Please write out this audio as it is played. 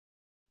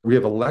We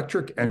have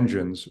electric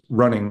engines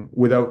running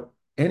without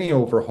any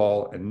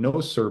overhaul and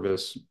no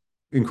service,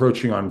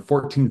 encroaching on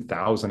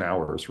 14,000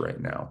 hours right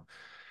now.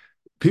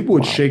 People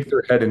would Wow. shake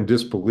their head in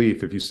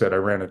disbelief if you said I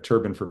ran a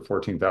turbine for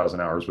 14,000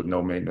 hours with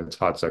no maintenance,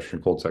 hot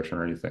section, cold section,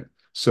 or anything.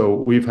 So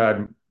we've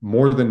had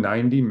more than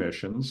 90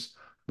 missions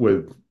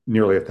with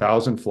nearly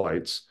 1,000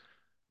 flights,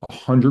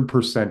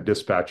 100%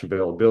 dispatch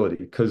availability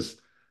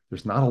because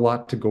there's not a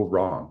lot to go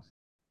wrong.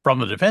 From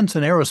the Defense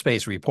and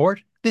Aerospace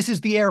Report, this is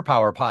the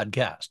AirPower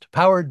podcast,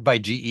 powered by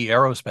GE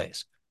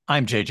Aerospace.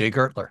 I'm JJ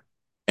Gertler.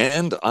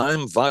 And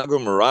I'm Vago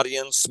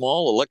Muradian.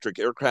 Small electric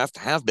aircraft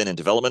have been in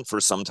development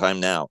for some time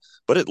now,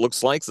 but it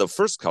looks like the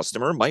first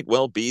customer might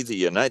well be the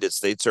United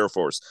States Air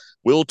Force.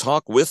 We'll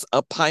talk with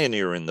a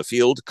pioneer in the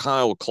field,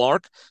 Kyle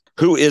Clark,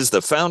 who is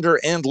the founder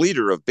and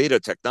leader of Beta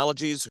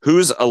Technologies,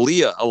 whose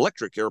Alia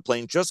electric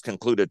airplane just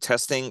concluded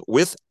testing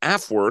with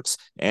AFWERX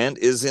and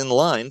is in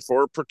line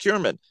for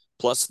procurement,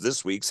 plus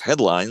this week's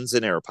headlines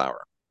in AirPower.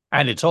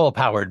 And it's all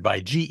powered by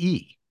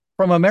GE.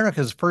 From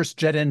America's first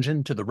jet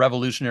engine to the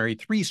revolutionary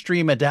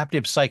three-stream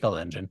adaptive cycle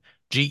engine,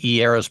 GE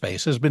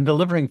Aerospace has been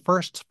delivering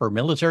firsts for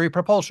military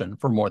propulsion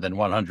for more than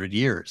 100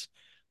 years.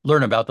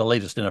 Learn about the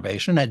latest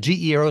innovation at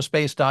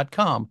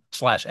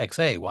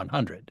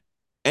geaerospace.com/XA100.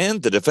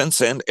 And the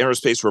Defense and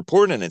Aerospace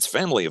Report and its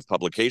family of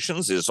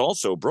publications is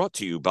also brought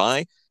to you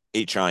by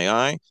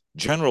HII,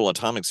 General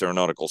Atomics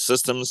Aeronautical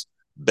Systems,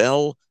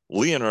 Bell,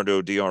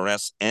 Leonardo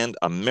DRS, and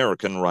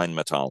American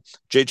Rheinmetall.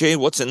 JJ,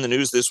 what's in the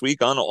news this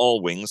week on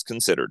All Wings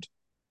Considered?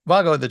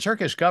 Vago, the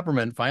Turkish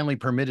government finally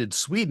permitted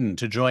Sweden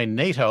to join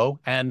NATO,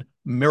 and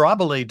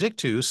mirabile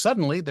dictu,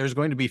 suddenly there's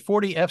going to be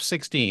 40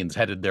 F-16s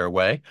headed their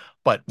way.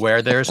 But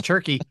where there's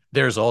Turkey,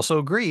 there's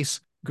also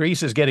Greece.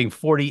 Greece is getting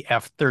 40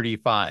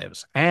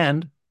 F-35s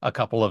and a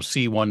couple of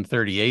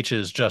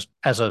C-130Hs just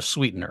as a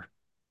sweetener.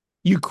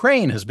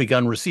 Ukraine has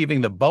begun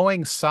receiving the Boeing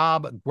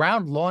Saab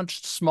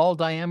ground-launched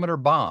small-diameter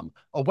bomb,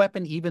 a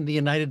weapon even the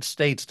United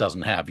States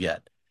doesn't have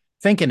yet.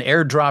 Think an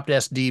airdropped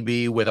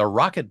SDB with a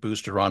rocket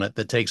booster on it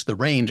that takes the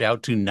range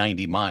out to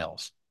 90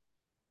 miles.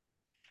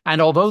 And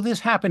although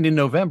this happened in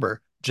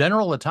November,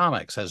 General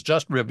Atomics has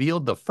just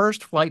revealed the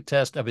first flight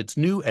test of its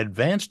new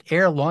Advanced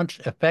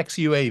Air-Launched Effects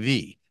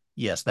UAV.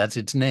 Yes, that's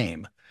its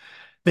name.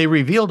 They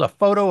revealed a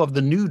photo of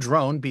the new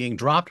drone being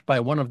dropped by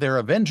one of their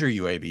Avenger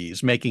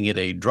UAVs, making it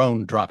a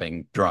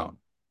drone-dropping drone.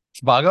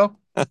 Vago?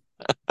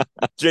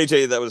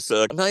 JJ, that was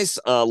a nice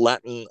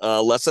Latin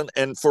lesson.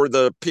 And for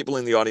the people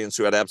in the audience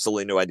who had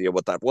absolutely no idea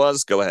what that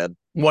was, go ahead.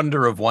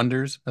 Wonder of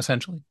wonders,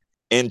 essentially.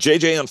 And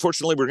JJ,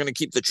 unfortunately, we're going to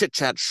keep the chit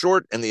chat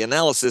short and the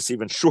analysis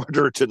even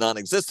shorter to non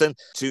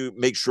existent to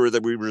make sure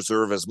that we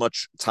reserve as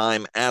much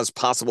time as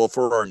possible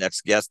for our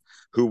next guest,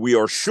 who we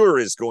are sure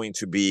is going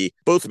to be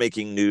both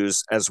making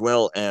news as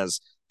well as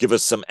give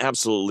us some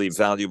absolutely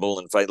valuable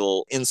and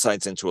vital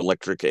insights into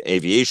electric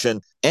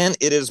aviation. And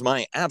it is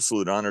my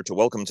absolute honor to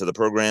welcome to the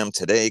program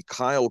today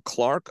Kyle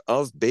Clark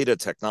of Beta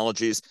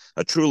Technologies,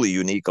 a truly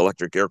unique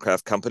electric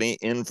aircraft company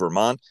in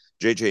Vermont.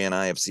 JJ and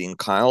I have seen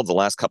Kyle the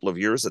last couple of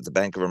years at the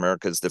Bank of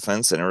America's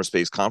Defense and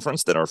Aerospace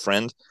Conference that our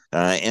friend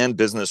and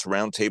business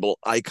roundtable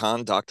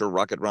icon, Dr.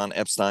 Rocket Ron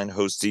Epstein,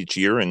 hosts each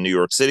year in New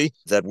York City,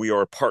 that we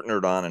are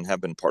partnered on and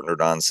have been partnered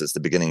on since the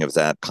beginning of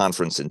that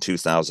conference in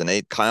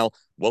 2008. Kyle,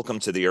 welcome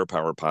to the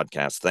AirPower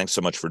podcast. Thanks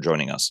so much for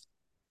joining us.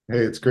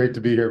 Hey, it's great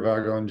to be here,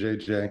 Vago and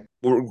JJ.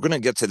 We're going to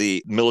get to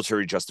the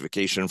military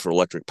justification for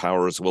electric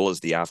power as well as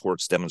the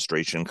AFWERX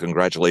demonstration.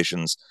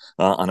 Congratulations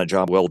on a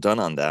job well done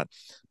on that.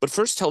 But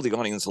first, tell the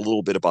audience a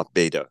little bit about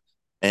Beta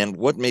and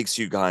what makes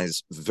you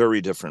guys very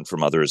different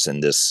from others in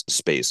this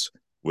space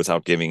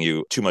without giving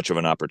you too much of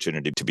an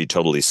opportunity to be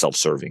totally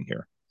self-serving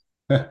here.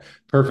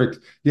 Perfect.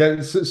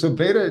 Yeah, so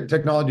Beta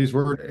Technologies,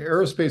 we're an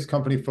aerospace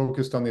company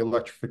focused on the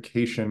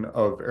electrification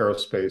of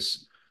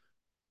aerospace.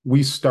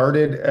 We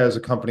started as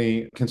a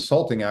company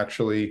consulting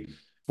actually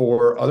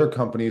for other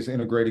companies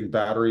integrating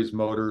batteries,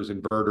 motors,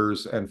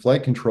 inverters, and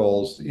flight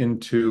controls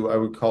into, I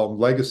would call them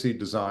legacy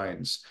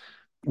designs.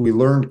 We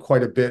learned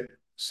quite a bit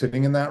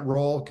sitting in that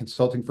role,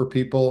 consulting for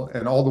people,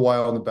 and all the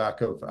while in the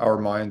back of our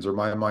minds, or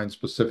my mind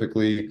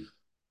specifically,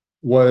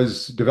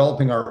 was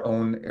developing our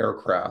own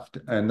aircraft.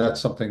 And that's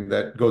something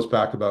that goes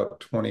back about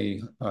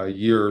 20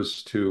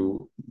 years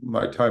to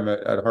my time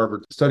at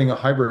Harvard, studying a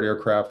hybrid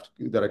aircraft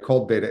that I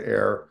called Beta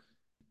Air.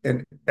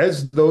 And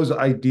as those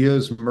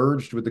ideas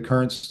merged with the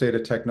current state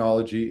of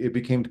technology, it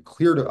became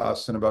clear to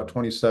us in about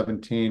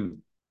 2017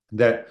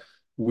 that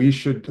we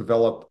should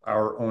develop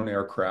our own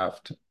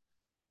aircraft.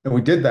 And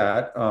we did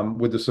that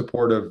with the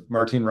support of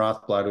Martine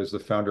Rothblatt, who's the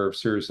founder of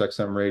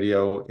SiriusXM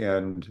Radio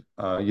and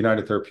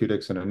United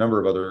Therapeutics and a number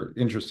of other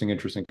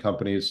interesting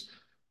companies.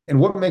 And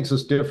what makes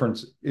us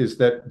different is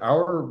that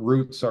our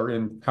roots are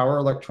in power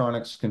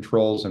electronics,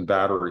 controls, and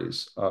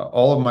batteries.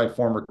 All of my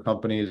former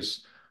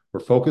companies were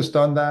focused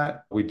on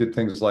that. We did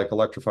things like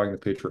electrifying the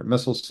Patriot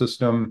missile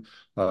system,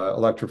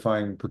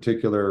 electrifying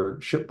particular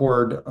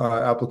shipboard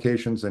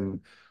applications, and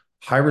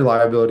high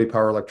reliability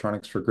power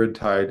electronics for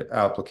grid-tied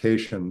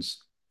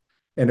applications.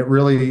 And it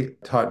really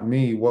taught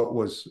me what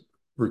was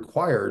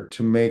required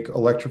to make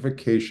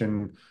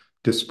electrification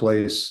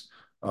displace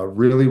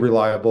really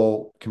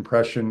reliable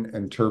compression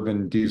and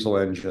turbine diesel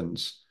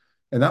engines.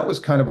 And that was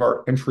kind of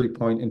our entry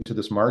point into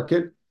this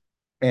market.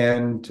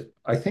 And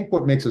I think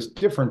what makes us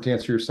different, to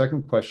answer your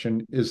second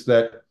question, is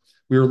that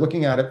we were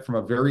looking at it from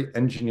a very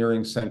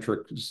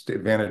engineering-centric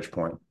vantage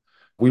point.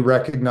 We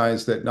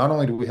recognize that not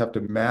only do we have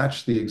to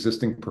match the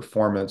existing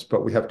performance,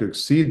 but we have to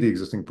exceed the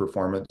existing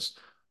performance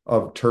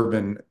of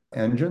turbine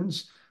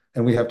engines,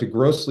 and we have to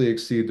grossly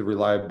exceed the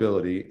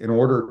reliability in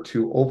order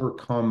to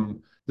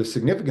overcome the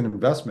significant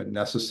investment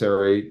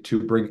necessary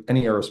to bring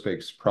any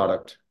aerospace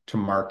product to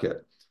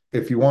market.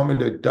 If you want me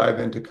to dive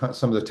into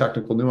some of the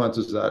technical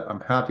nuances of that,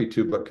 I'm happy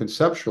to, but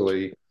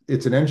conceptually,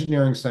 it's an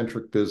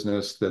engineering-centric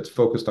business that's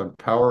focused on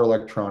power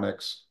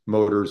electronics,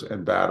 motors,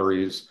 and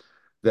batteries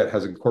that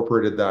has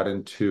incorporated that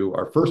into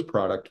our first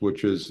product,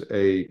 which is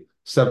a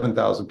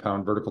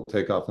 7,000-pound vertical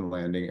takeoff and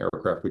landing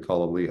aircraft we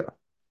call Alia.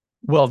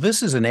 Well,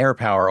 this is an air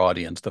power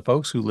audience. The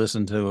folks who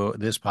listen to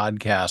this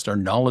podcast are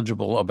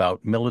knowledgeable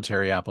about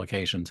military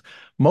applications.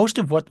 Most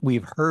of what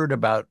we've heard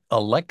about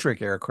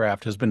electric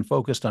aircraft has been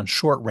focused on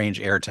short-range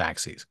air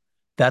taxis.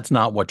 That's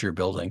not what you're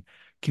building.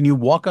 Can you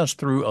walk us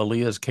through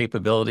Alia's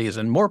capabilities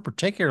and more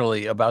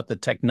particularly about the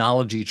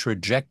technology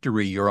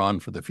trajectory you're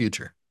on for the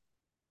future?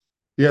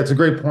 Yeah, it's a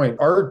great point.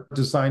 Our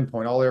design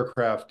point, all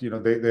aircraft,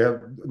 they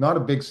have not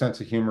a big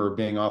sense of humor of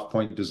being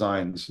off-point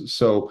designs.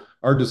 So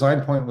our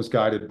design point was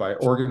guided by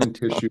organ and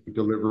tissue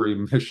delivery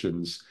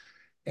missions.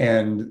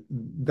 And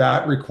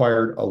that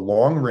required a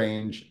long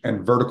range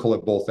and vertical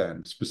at both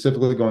ends,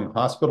 specifically going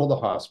hospital to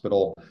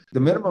hospital.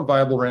 The minimum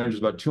viable range is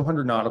about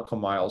 200 nautical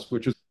miles,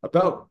 which is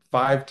about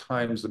 5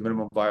 times the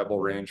minimum viable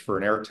range for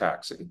an air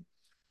taxi.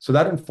 So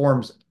that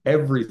informs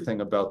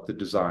everything about the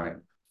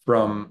design,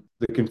 from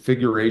the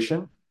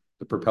configuration,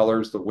 the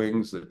propellers, the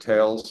wings, the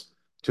tails,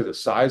 to the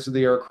size of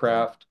the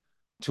aircraft,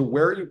 to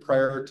where you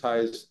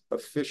prioritize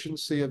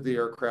efficiency of the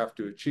aircraft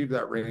to achieve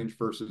that range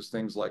versus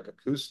things like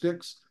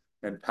acoustics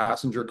and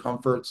passenger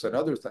comforts and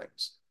other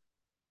things.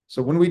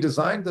 So when we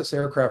designed this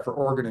aircraft for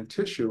organ and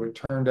tissue,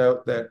 it turned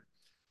out that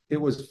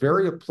it was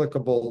very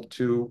applicable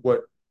to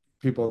what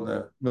people in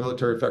the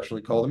military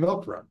affectionately call the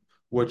milk run,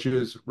 which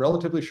is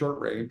relatively short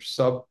range,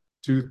 sub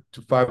 200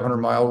 to 500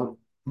 mile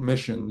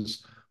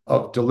missions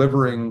of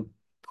delivering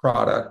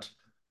product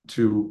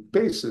to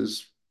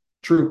bases,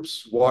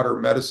 troops, water,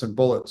 medicine,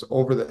 bullets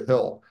over the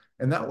hill.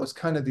 And that was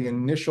kind of the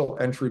initial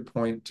entry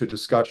point to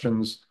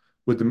discussions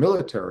with the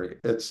military.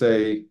 It's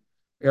a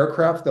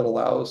aircraft that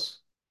allows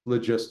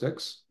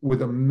logistics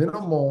with a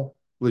minimal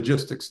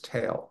logistics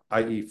tail,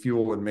 i.e.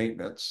 fuel and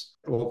maintenance,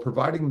 while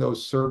providing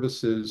those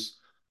services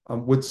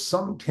with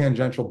some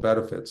tangential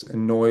benefits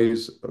in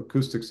noise,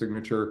 acoustic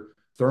signature,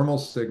 thermal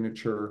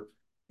signature,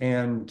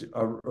 and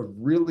a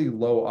really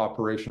low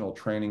operational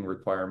training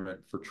requirement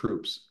for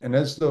troops. And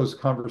as those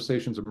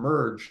conversations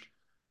emerged,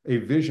 a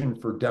vision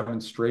for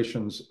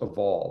demonstrations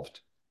evolved.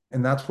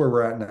 And that's where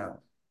we're at now.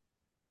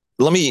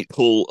 Let me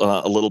pull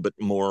a little bit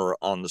more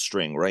on the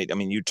string, right? I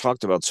mean, you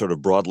talked about sort of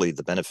broadly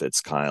the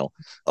benefits, Kyle,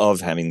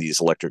 of having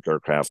these electric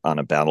aircraft on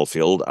a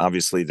battlefield.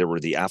 Obviously, there were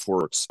the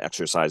AFWERX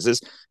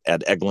exercises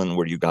at Eglin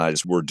where you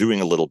guys were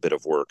doing a little bit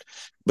of work.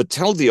 But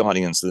tell the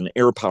audience, an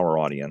air power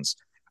audience,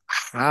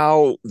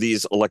 how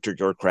these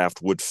electric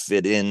aircraft would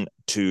fit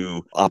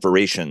into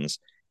operations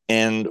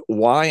and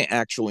why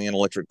actually an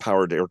electric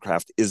powered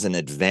aircraft is an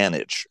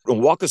advantage.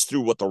 Walk us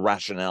through what the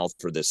rationale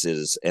for this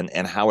is and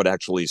how it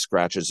actually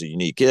scratches a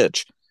unique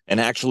itch and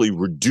actually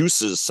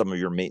reduces some of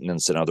your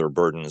maintenance and other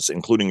burdens,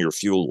 including your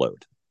fuel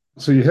load.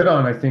 So you hit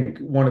on, I think,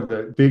 one of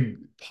the big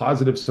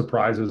positive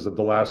surprises of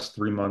the last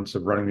 3 months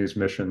of running these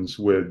missions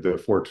with the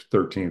Fort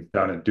 13th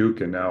down at Duke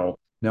and now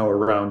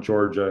around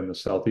Georgia and the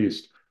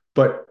Southeast.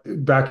 But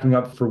backing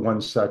up for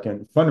 1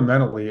 second,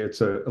 fundamentally,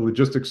 it's a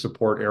logistics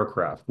support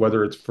aircraft,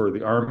 whether it's for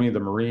the Army, the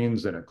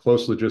Marines in a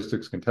close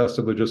logistics,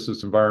 contested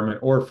logistics environment,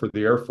 or for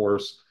the Air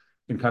Force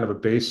in kind of a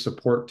base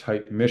support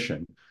type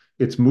mission.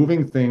 It's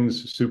moving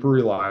things super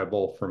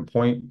reliable from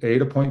point A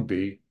to point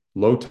B,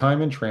 low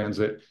time in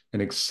transit,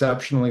 and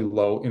exceptionally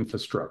low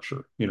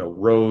infrastructure.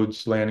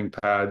 Roads, landing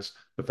pads,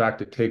 the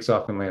fact it takes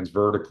off and lands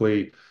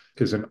vertically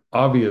is an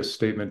obvious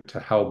statement to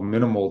how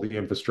minimal the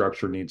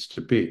infrastructure needs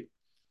to be.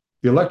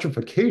 The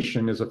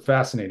electrification is a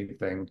fascinating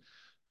thing.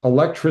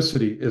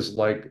 Electricity is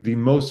like the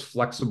most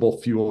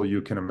flexible fuel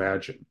you can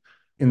imagine,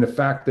 in the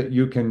fact that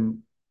you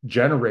can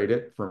generate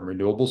it from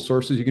renewable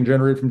sources, you can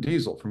generate it from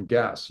diesel, from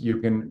gas, you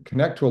can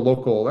connect to a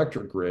local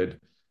electric grid.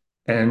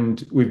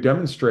 And we've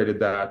demonstrated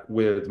that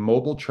with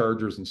mobile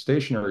chargers and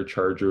stationary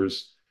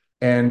chargers,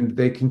 and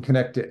they can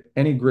connect to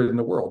any grid in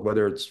the world,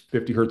 whether it's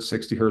 50 hertz,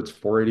 60 hertz,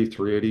 480,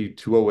 380,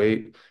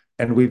 208.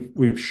 And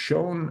we've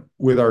shown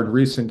with our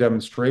recent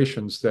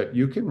demonstrations that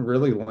you can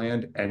really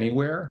land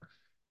anywhere.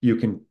 You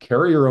can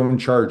carry your own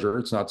charger.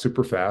 It's not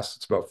super fast.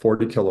 It's about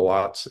 40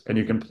 kilowatts. And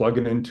you can plug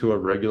it into a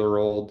regular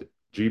old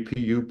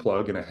GPU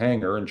plug in a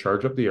hangar and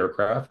charge up the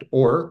aircraft.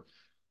 Or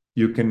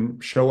you can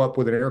show up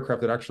with an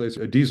aircraft that actually has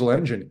a diesel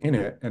engine in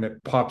it, and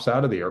it pops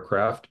out of the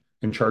aircraft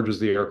and charges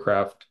the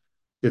aircraft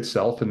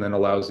itself and then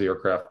allows the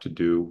aircraft to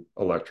do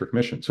electric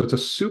mission. So it's a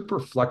super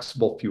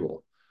flexible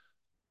fuel.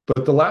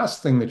 But the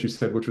last thing that you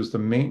said, which was the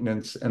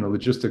maintenance and the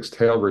logistics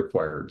tail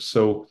required.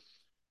 So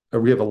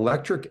we have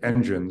electric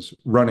engines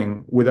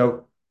running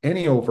without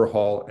any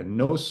overhaul and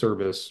no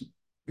service,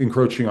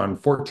 encroaching on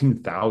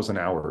 14,000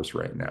 hours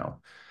right now.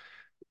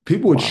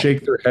 People would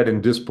shake their head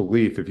in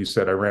disbelief if you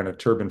said I ran a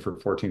turbine for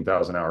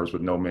 14,000 hours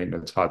with no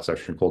maintenance, hot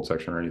section, cold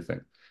section, or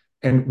anything.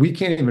 And we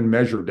can't even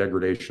measure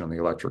degradation on the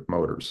electric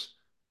motors.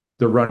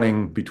 They're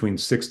running between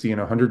 60 and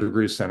 100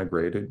 degrees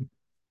centigrade,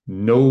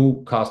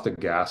 no caustic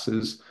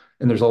gases,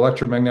 and there's an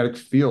electromagnetic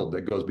field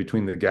that goes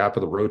between the gap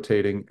of the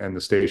rotating and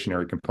the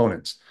stationary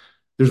components.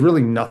 There's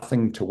really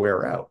nothing to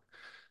wear out.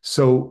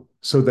 So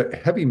the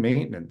heavy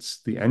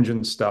maintenance, the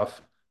engine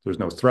stuff, there's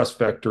no thrust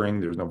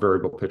vectoring, there's no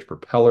variable pitch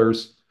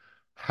propellers,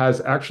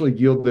 has actually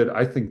yielded,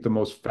 I think, the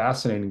most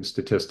fascinating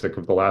statistic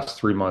of the last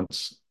 3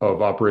 months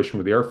of operation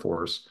with the Air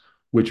Force,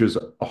 which is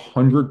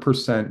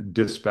 100%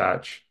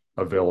 dispatch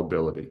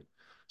availability.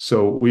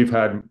 So we've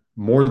had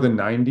more than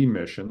 90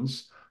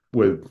 missions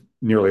with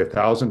nearly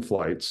 1,000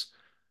 flights,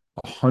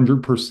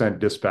 100%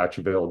 dispatch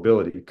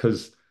availability,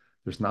 because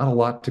there's not a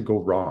lot to go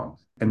wrong.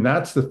 And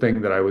that's the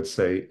thing that I would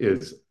say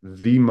is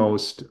the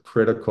most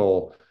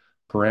critical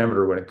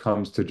parameter when it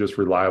comes to just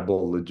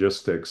reliable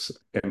logistics.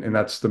 And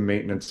that's the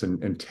maintenance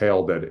and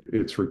tail that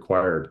it's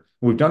required.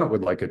 We've done it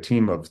with like a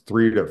team of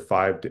 3 to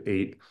 5 to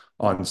 8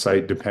 on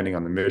site, depending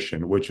on the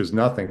mission, which is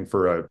nothing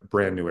for a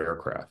brand new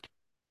aircraft.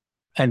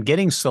 And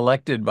getting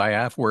selected by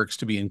AFWERX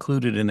to be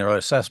included in their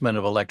assessment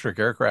of electric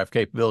aircraft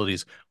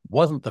capabilities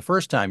wasn't the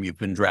first time you've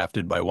been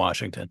drafted by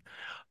Washington.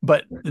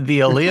 But the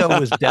Alia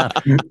was down.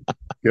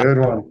 Good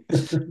one.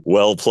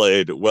 Well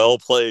played,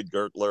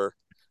 Gertler.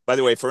 By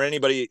the way, for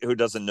anybody who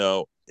doesn't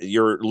know,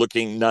 you're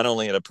looking not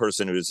only at a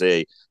person who's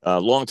a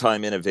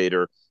longtime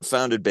innovator,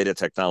 founded Beta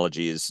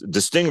Technologies,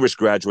 distinguished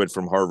graduate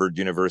from Harvard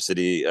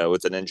University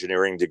with an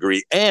engineering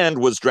degree, and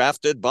was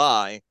drafted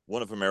by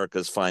one of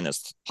America's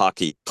finest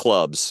hockey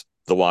clubs,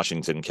 the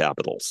Washington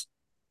Capitals.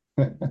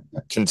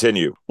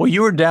 Continue. Well,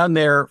 you were down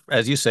there,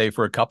 as you say,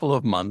 for a couple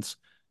of months.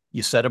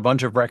 You set a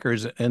bunch of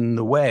records in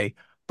the way.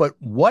 But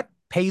what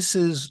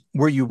paces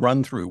were you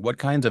run through? What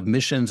kinds of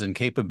missions and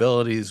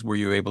capabilities were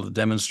you able to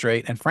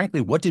demonstrate? And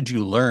frankly, what did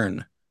you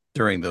learn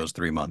during those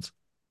 3 months?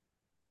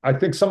 I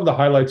think some of the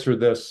highlights are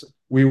this.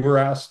 We were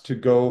asked to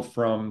go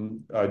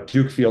from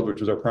Duke Field,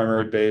 which is our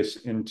primary base,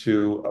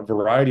 into a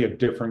variety of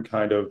different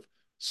kind of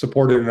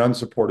supported and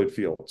unsupported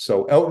fields.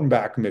 So out and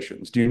back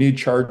missions. Do you need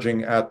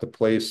charging at the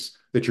place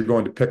that you're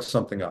going to pick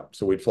something up?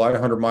 So we'd fly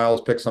 100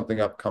 miles, pick something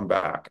up, come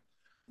back.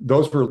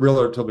 Those were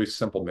relatively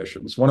simple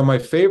missions. One of my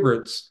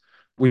favorites,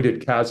 we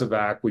did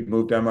CASEVAC, we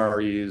moved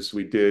MREs,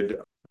 we did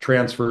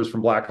transfers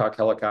from Black Hawk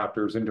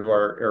helicopters into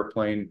our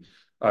airplane,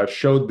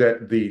 showed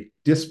that the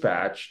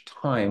dispatch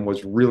time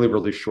was really,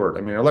 really short.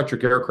 I mean,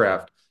 electric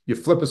aircraft, you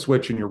flip a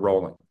switch and you're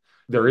rolling.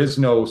 There is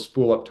no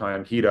spool up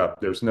time, heat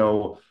up. There's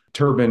no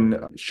turbine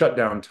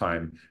shutdown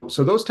time.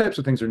 So those types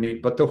of things are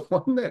neat. But the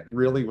one that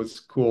really was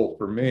cool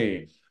for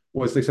me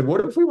was they said,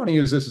 what if we want to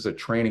use this as a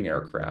training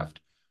aircraft?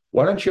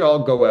 Why don't you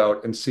all go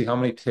out and see how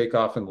many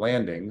takeoff and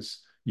landings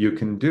you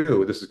can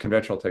do? This is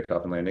conventional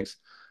takeoff and landings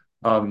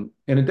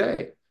in a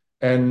day.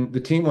 And the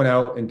team went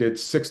out and did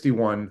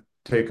 61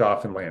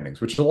 takeoff and landings,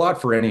 which is a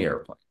lot for any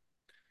airplane.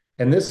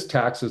 And this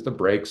taxes the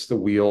brakes, the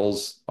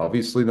wheels,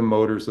 obviously the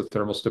motors, the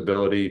thermal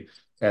stability,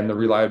 and the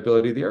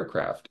reliability of the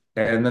aircraft.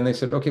 And then they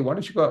said, okay, why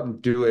don't you go out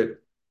and do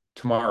it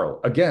tomorrow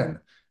again?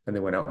 And they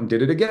went out and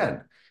did it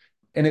again.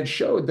 And it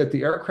showed that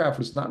the aircraft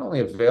was not only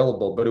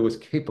available, but it was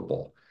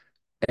capable.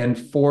 And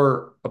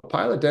for a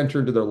pilot to enter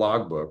into their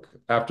logbook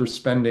after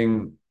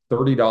spending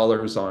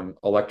 $30 on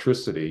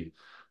electricity,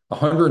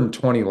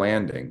 120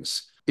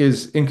 landings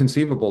is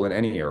inconceivable in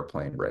any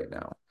airplane right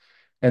now.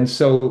 And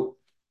so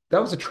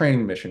that was a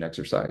training mission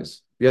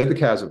exercise. You had the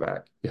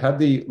CASEVAC, you had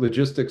the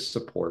logistics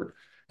support.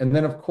 And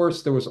then, of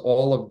course, there was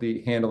all of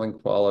the handling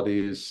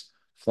qualities,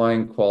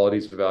 flying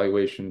qualities,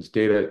 evaluations,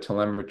 data,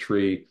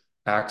 telemetry,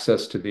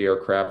 access to the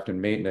aircraft and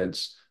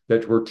maintenance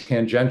that were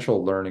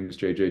tangential learnings,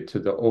 JJ, to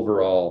the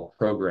overall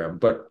program.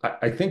 But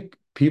I think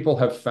people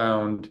have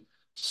found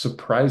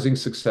surprising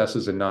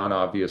successes in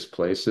non-obvious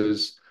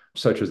places,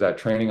 such as that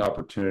training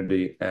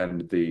opportunity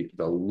and the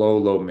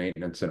low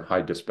maintenance and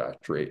high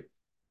dispatch rate.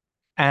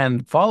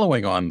 And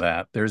following on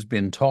that, there's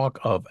been talk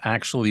of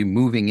actually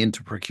moving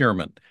into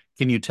procurement.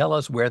 Can you tell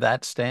us where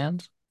that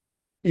stands?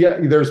 Yeah,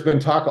 there's been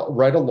talk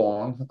right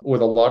along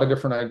with a lot of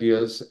different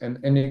ideas. And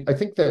I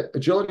think that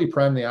Agility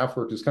Prime, the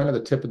AFWERX, is kind of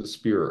the tip of the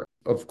spear.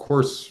 Of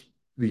course,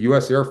 the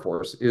US Air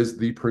Force is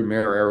the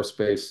premier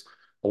aerospace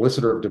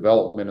elicitor of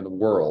development in the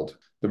world.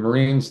 The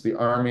Marines, the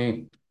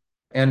Army,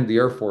 and the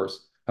Air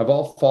Force have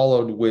all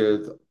followed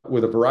with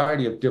a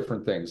variety of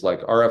different things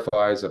like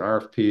RFIs and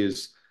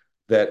RFPs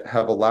that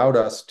have allowed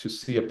us to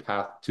see a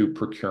path to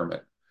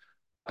procurement.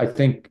 I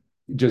think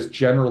just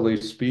generally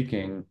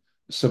speaking,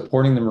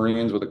 supporting the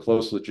Marines with a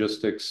close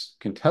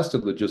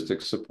contested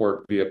logistics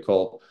support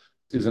vehicle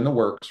is in the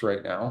works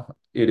right now.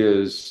 It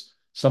is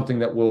something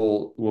that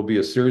will be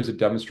a series of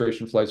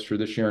demonstration flights through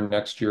this year and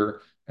next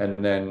year, and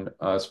then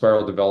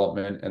spiral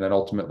development, and then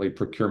ultimately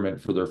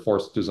procurement for their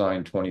force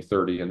design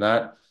 2030. And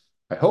that,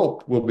 I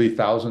hope, will be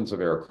thousands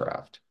of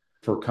aircraft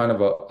for kind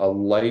of a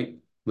light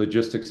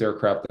logistics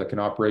aircraft that can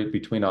operate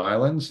between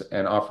islands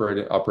and operate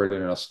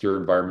in austere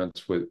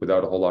environments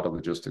without a whole lot of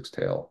logistics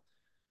tail.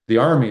 The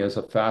Army is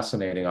a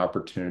fascinating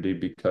opportunity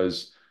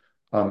because,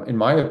 in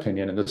my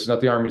opinion, and this is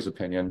not the Army's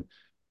opinion,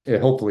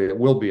 hopefully it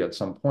will be at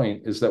some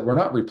point, is that we're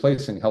not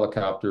replacing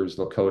helicopters,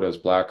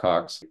 Lakotas,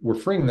 Blackhawks. We're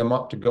freeing them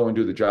up to go and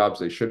do the jobs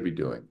they should be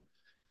doing.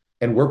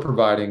 And we're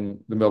providing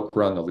the milk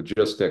run, the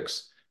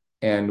logistics,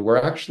 and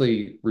we're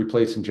actually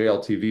replacing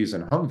JLTVs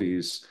and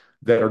Humvees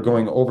that are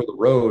going over the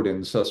road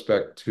and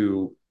suspect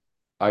to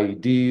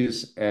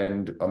IEDs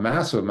and a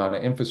massive amount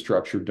of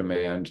infrastructure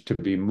demand to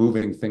be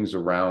moving things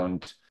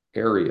around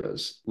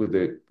areas. With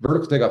the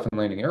vertical takeoff and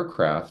landing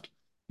aircraft,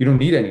 you don't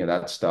need any of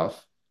that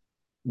stuff.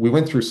 We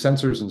went through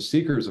sensors and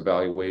seekers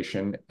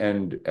evaluation,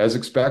 and as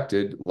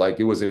expected, like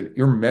it was an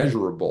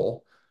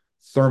immeasurable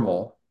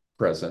thermal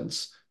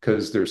presence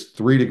because there's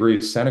 3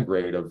 degrees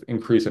centigrade of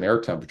increase in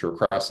air temperature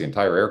across the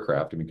entire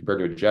aircraft. I mean, compared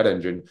to a jet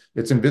engine,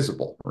 it's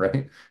invisible,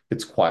 right?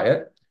 It's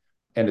quiet,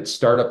 and its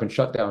startup and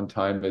shutdown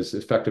time is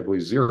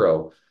effectively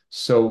zero.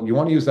 So you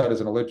want to use that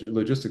as a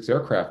logistics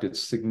aircraft. It's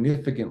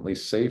significantly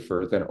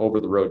safer than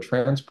over-the-road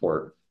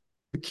transport.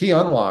 The key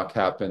unlock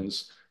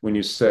happens when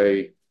you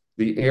say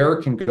the air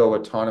can go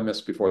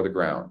autonomous before the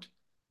ground.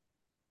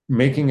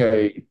 Making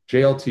a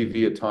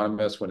JLTV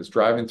autonomous when it's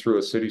driving through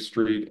a city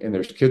street and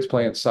there's kids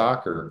playing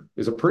soccer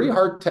is a pretty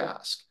hard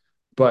task.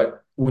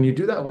 But when you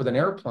do that with an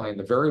airplane,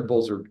 the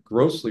variables are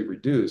grossly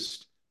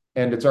reduced,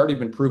 and it's already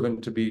been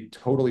proven to be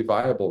totally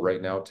viable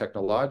right now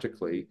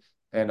technologically,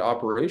 and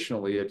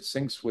operationally it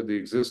syncs with the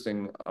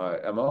existing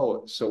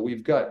MO. So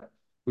we've got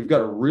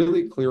a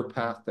really clear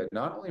path that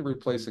not only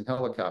replacing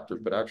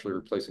helicopters, but actually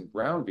replacing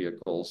ground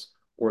vehicles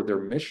or their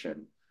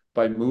mission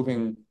by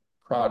moving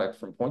product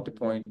from point to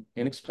point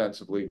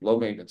inexpensively, low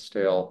maintenance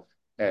tail,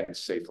 and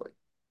safely.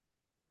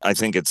 I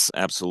think it's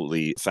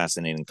absolutely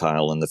fascinating,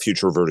 Kyle, and the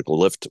future vertical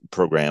lift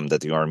program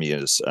that the Army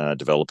is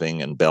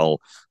developing, and Bell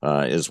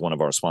is one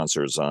of our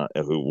sponsors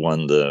who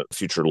won the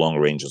future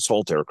long-range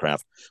assault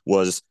aircraft,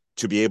 was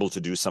to be able to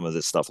do some of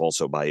this stuff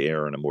also by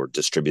air in a more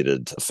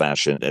distributed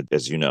fashion,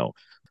 as you know.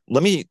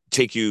 Let me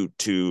take you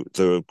to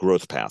the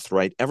growth path,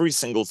 right? Every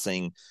single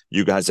thing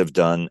you guys have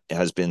done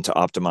has been to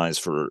optimize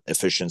for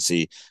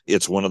efficiency.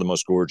 It's one of the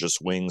most gorgeous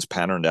wings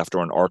patterned after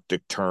an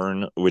Arctic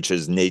tern, which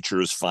is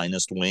nature's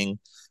finest wing.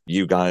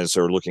 You guys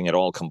are looking at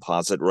all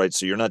composite, right?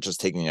 So you're not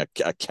just taking a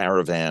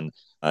Caravan,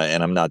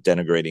 and I'm not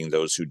denigrating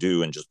those who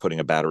do, and just putting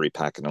a battery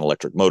pack and an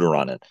electric motor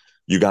on it.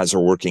 You guys are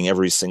working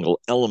every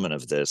single element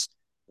of this.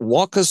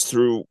 Walk us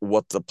through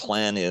what the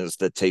plan is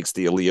that takes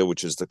the Alia,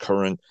 which is the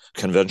current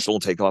conventional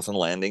takeoff and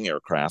landing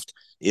aircraft.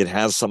 It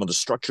has some of the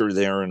structure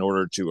there in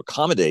order to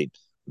accommodate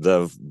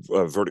the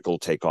vertical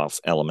takeoff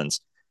elements.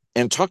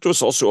 And talk to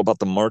us also about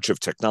the march of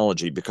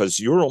technology,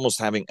 because you're almost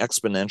having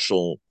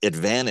exponential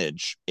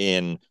advantage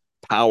in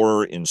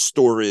power, in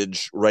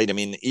storage, right? I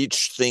mean,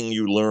 each thing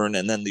you learn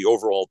and then the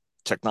overall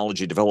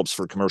technology develops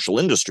for commercial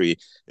industry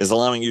is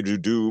allowing you to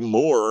do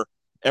more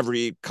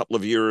every couple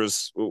of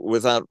years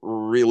without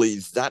really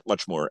that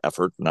much more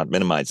effort, not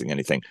minimizing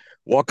anything.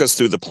 Walk us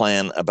through the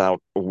plan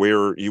about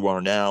where you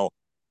are now,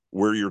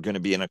 where you're going to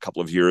be in a couple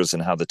of years,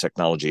 and how the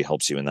technology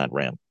helps you in that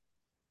ramp.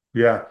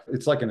 Yeah,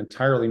 it's like an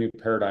entirely new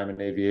paradigm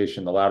in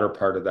aviation, the latter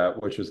part of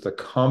that, which is the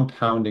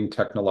compounding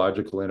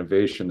technological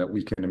innovation that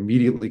we can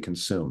immediately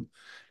consume.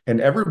 And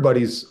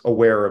everybody's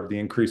aware of the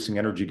increasing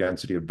energy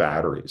density of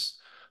batteries.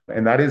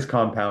 And that is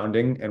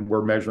compounding, and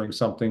we're measuring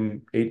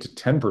something 8 to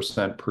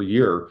 10% per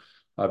year.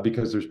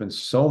 Because there's been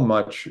so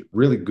much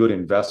really good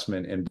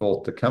investment in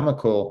both the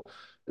chemical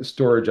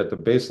storage at the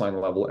baseline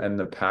level and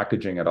the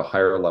packaging at a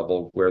higher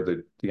level, where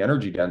the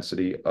energy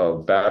density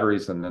of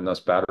batteries and then thus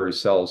battery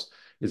cells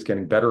is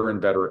getting better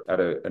and better at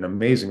an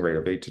amazing rate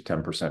of 8 to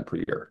 10% per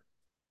year.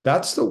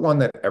 That's the one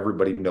that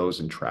everybody knows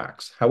and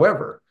tracks.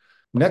 However,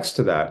 next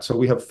to that, so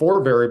we have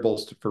 4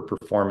 variables for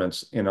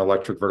performance in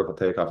electric vertical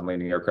takeoff and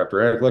landing aircraft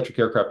or electric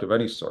aircraft of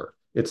any sort.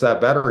 It's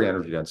that battery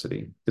energy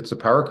density. It's the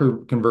power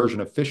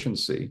conversion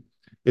efficiency.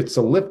 It's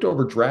the lift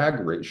over drag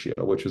ratio,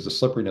 which is the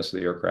slipperiness of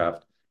the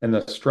aircraft, and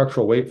the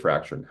structural weight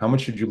fraction. How much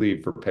should you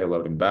leave for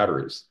payload and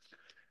batteries?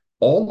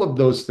 All of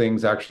those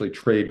things actually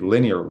trade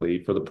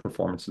linearly for the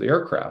performance of the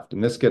aircraft.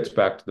 And this gets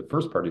back to the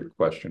first part of your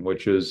question,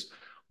 which is,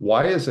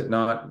 why is it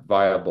not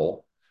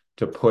viable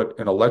to put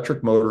an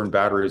electric motor and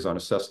batteries on a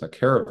Cessna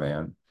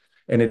Caravan?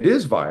 And it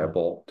is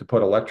viable to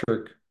put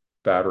electric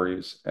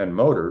batteries and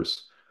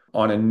motors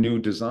on a new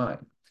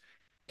design.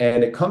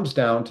 And it comes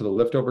down to the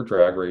lift over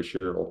drag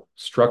ratio,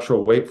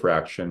 structural weight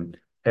fraction,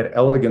 and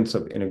elegance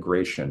of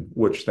integration,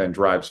 which then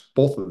drives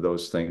both of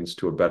those things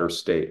to a better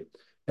state.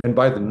 And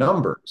by the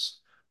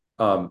numbers,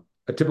 a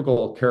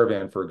typical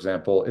Caravan, for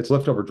example, its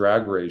lift over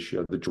drag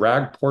ratio, the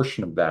drag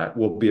portion of that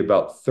will be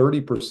about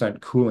 30%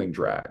 cooling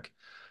drag.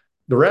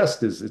 The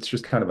rest is it's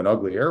just kind of an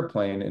ugly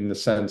airplane in the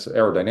sense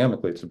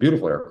aerodynamically, it's a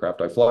beautiful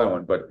aircraft. I fly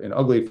one, but an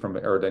ugly from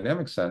an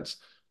aerodynamic sense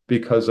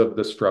because of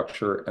the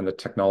structure and the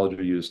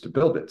technology used to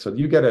build it. So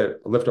you get a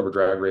lift over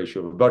drag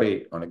ratio of about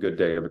 8 on a good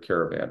day of a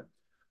Caravan.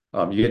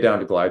 You get down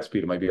to glide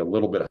speed, it might be a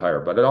little bit higher,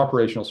 but at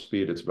operational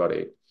speed, it's about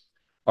 8.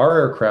 Our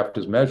aircraft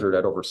is measured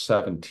at over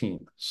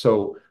 17.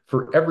 So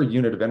for every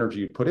unit of energy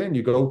you put in,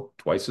 you go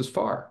twice as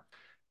far.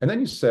 And then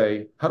you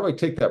say, how do I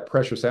take that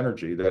precious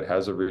energy that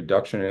has a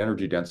reduction in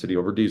energy density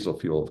over diesel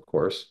fuel, of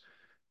course,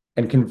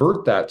 and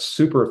convert that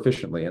super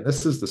efficiently? And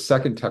this is the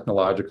second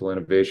technological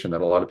innovation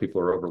that a lot of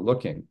people are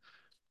overlooking.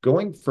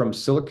 Going from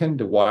silicon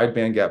to wide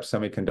bandgap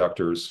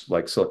semiconductors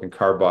like silicon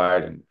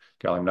carbide and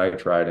gallium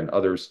nitride and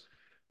others,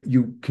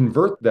 you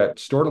convert that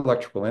stored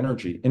electrical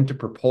energy into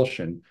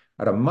propulsion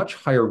at a much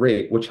higher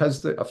rate, which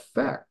has the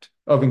effect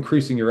of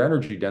increasing your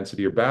energy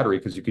density of battery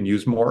because you can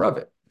use more of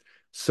it.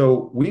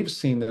 So we've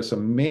seen this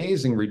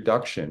amazing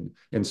reduction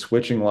in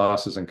switching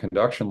losses and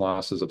conduction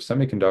losses of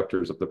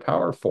semiconductors of the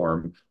power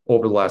form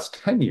over the last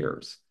 10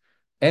 years.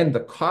 And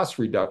the cost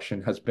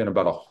reduction has been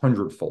about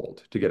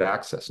 100-fold to get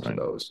access to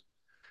those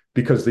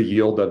because the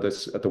yield of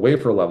this at the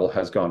wafer level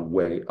has gone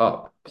way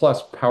up.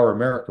 Plus, Power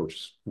America, which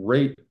is a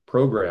great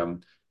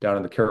program down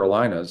in the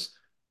Carolinas,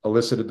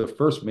 elicited the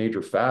first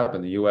major fab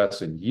in the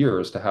US in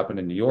years to happen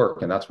in New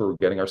York, and that's where we're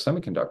getting our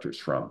semiconductors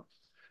from.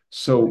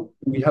 So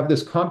we have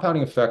this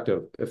compounding effect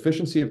of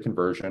efficiency of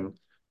conversion,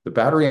 the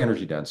battery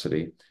energy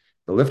density,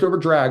 the lift over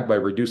drag by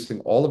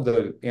reducing all of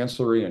the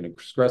ancillary and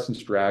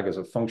excrescence drag as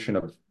a function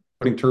of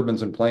putting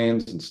turbines in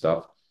planes and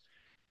stuff.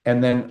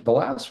 And then the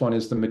last one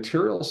is the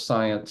material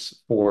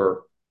science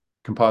for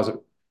composite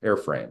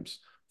airframes,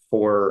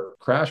 for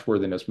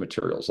crashworthiness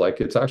materials.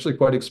 Like it's actually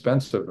quite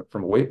expensive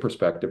from a weight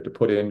perspective to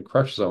put in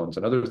crush zones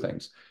and other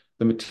things.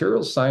 The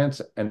material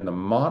science and the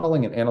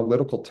modeling and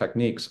analytical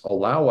techniques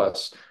allow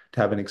us to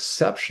have an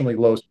exceptionally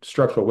low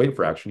structural weight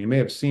fraction. You may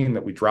have seen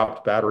that we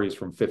dropped batteries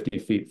from 50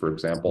 feet, for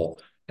example,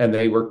 and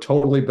they were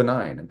totally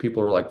benign. And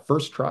people were like,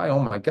 first try, oh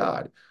my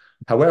God.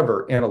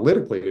 However,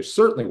 analytically, it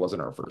certainly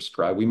wasn't our first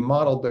try. We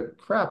modeled the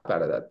crap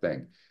out of that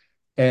thing.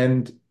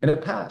 And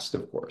it passed,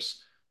 of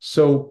course.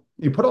 So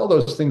you put all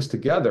those things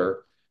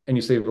together and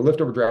you say a lift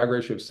over drag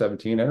ratio of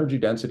 17, energy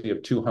density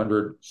of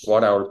 200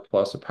 watt hours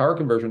plus, a power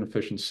conversion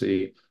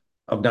efficiency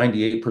of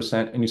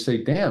 98%. And you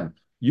say, damn,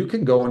 you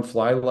can go and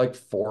fly like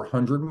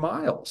 400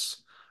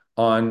 miles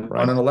on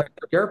an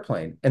electric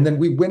airplane. And then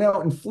we went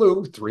out and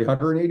flew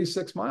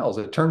 386 miles.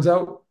 It turns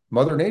out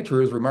Mother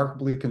Nature is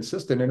remarkably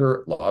consistent in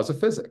her laws of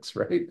physics,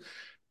 right?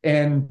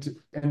 And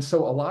so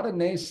a lot of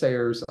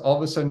naysayers all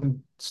of a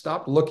sudden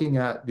stopped looking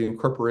at the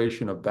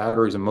incorporation of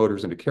batteries and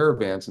motors into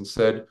Caravans and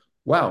said,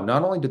 wow,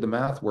 not only did the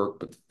math work,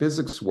 but the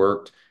physics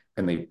worked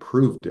and they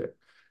proved it.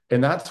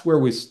 And that's where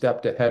we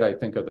stepped ahead, I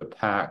think, of the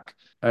pack.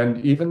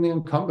 And even the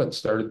incumbents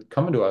started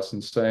coming to us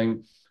and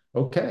saying,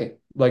 okay,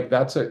 like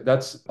that's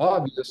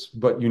obvious,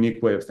 but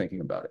unique way of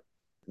thinking about it.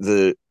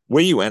 The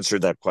way you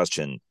answered that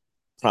question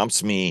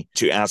prompts me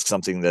to ask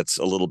something that's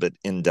a little bit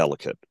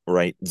indelicate,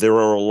 right? There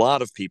are a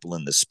lot of people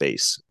in this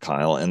space,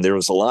 Kyle, and there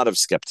is a lot of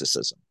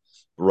skepticism,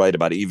 right,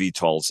 about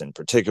eVTOLs in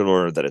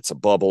particular, that it's a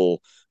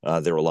bubble.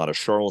 There are a lot of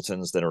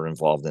charlatans that are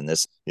involved in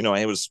this. You know,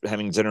 I was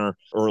having dinner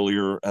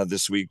earlier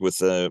this week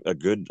with a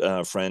good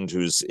friend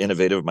who's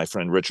innovative. My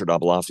friend Richard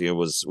Abalafia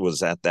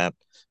was at that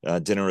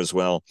dinner as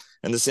well.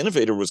 And this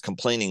innovator was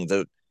complaining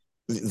that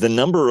the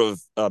number of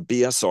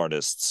BS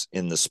artists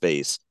in the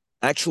space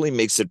actually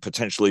makes it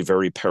potentially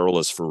very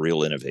perilous for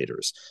real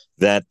innovators,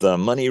 that the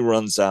money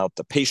runs out,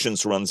 the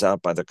patience runs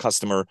out by the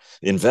customer.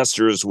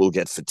 Investors will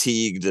get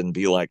fatigued and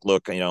be like,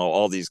 look, you know,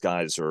 all these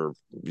guys are,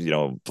 you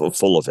know,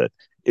 full of it.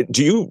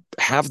 Do you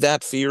have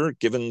that fear,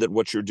 given that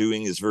what you're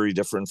doing is very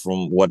different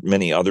from what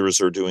many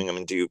others are doing? I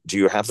mean, do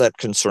you have that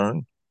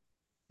concern?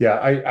 Yeah,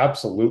 I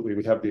absolutely.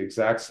 We have the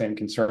exact same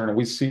concern and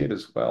we see it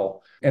as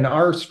well. And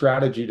our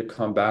strategy to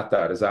combat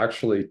that is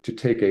actually to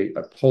take a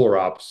polar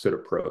opposite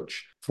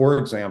approach. For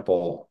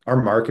example, our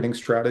marketing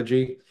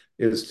strategy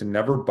is to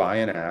never buy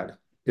an ad,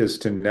 is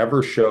to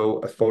never show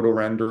a photo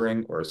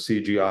rendering or a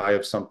CGI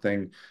of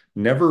something,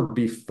 never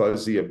be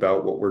fuzzy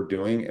about what we're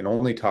doing and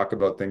only talk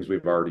about things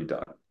we've already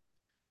done.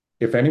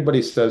 If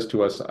anybody says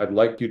to us, I'd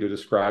like you to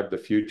describe the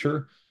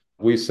future,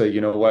 we say, you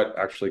know what,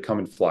 actually come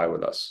and fly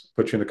with us.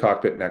 Put you in the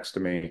cockpit next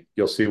to me.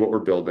 You'll see what we're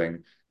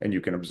building and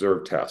you can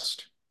observe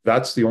test.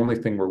 That's the only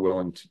thing we're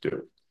willing to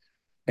do.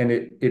 And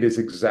it is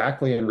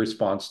exactly in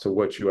response to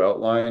what you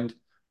outlined,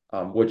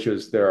 which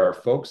is there are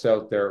folks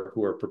out there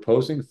who are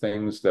proposing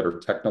things that are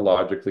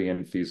technologically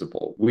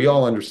infeasible. We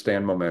all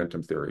understand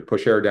momentum theory,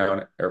 push air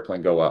down,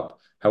 airplane go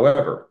up.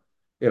 However,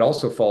 it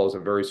also follows a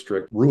very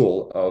strict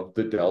rule of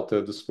the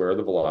delta, the square of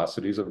the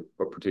velocities of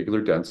a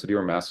particular density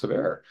or mass of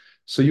air.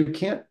 So you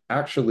can't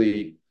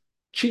actually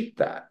cheat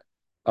that.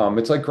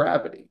 It's like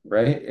gravity,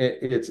 right?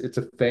 It's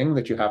a thing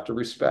that you have to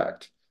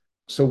respect.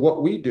 So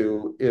what we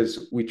do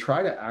is we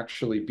try to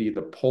actually be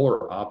the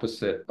polar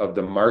opposite of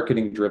the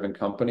marketing-driven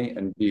company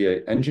and be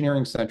an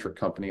engineering-centric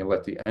company and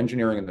let the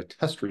engineering and the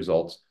test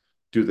results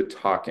do the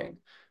talking.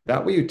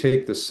 That way you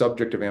take the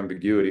subject of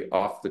ambiguity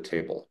off the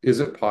table. Is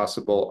it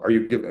possible? Are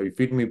you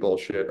feeding me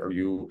bullshit? Are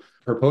you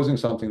proposing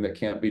something that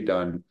can't be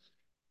done?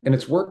 And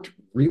it's worked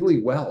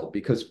really well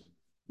because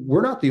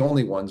we're not the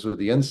only ones with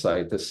the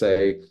insight to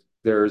say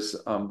there's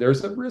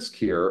a risk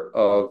here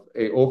of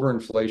a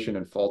overinflation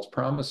and false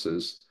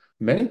promises.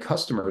 Many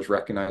customers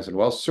recognize it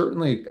well.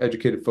 Certainly,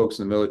 educated folks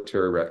in the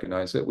military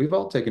recognize it. We've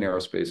all taken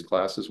aerospace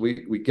classes.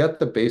 We get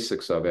the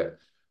basics of it.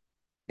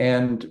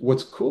 And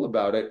what's cool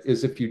about it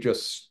is if you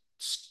just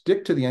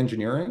stick to the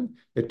engineering,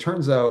 it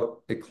turns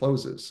out it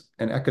closes.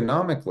 And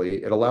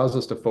economically, it allows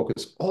us to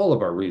focus all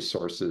of our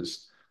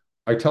resources.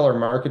 I tell our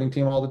marketing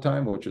team all the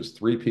time, which is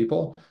 3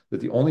 people, that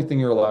the only thing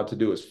you're allowed to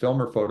do is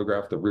film or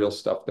photograph the real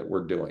stuff that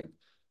we're doing.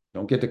 You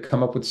don't get to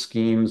come up with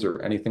schemes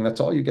or anything. That's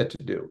all you get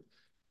to do.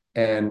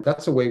 And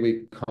that's the way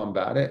we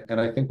combat it. And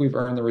I think we've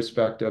earned the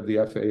respect of the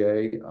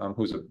FAA,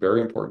 who's a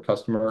very important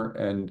customer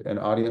and an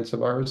audience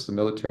of ours, the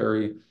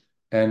military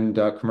and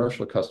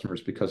commercial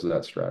customers because of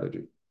that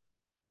strategy.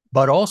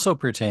 But also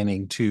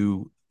pertaining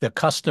to the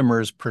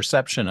customer's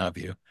perception of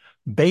you,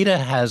 Beta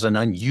has an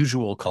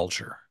unusual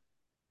culture.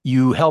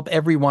 You help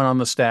everyone on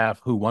the staff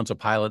who wants a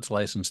pilot's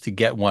license to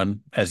get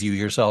one, as you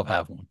yourself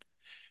have one.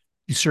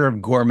 You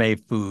serve gourmet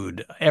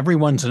food.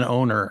 Everyone's an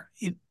owner.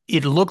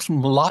 It looks a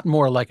lot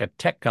more like a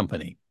tech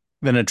company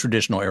than a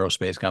traditional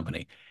aerospace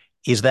company.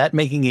 Is that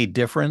making a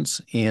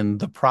difference in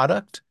the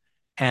product?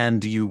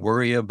 And do you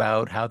worry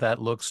about how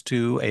that looks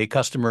to a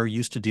customer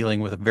used to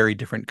dealing with a very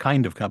different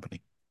kind of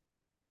company?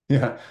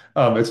 Yeah,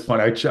 it's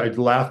fun. I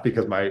laugh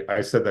because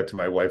I said that to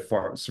my wife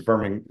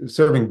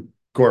serving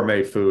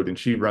gourmet food, and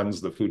she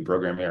runs the food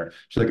program here.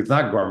 She's like, it's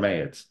not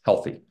gourmet, it's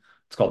healthy.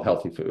 It's called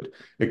healthy food.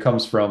 It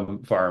comes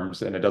from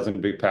farms and it doesn't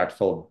be packed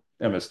full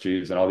of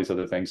MSGs and all these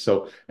other things.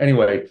 So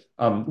anyway,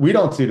 we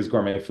don't see it as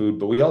gourmet food,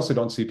 but we also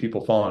don't see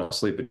people falling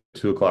asleep at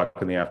 2 o'clock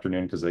in the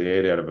afternoon because they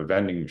ate out of a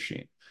vending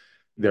machine.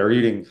 They're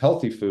eating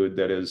healthy food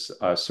that is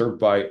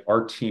served by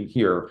our team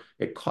here.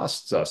 It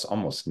costs us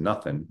almost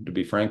nothing, to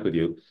be frank with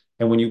you.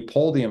 And when you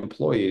poll the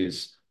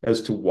employees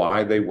as to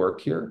why they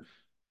work here,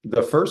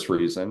 the first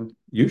reason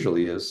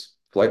usually is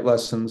flight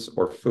lessons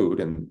or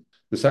food. And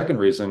the second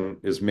reason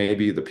is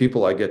maybe the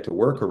people I get to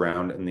work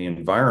around and the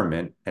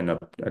environment and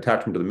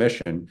attachment to the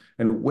mission.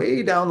 And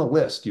way down the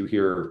list, you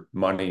hear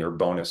money or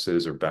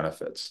bonuses or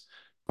benefits,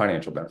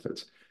 financial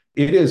benefits.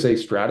 It is a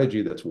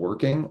strategy that's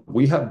working.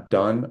 We have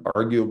done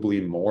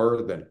arguably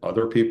more than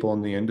other people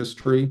in the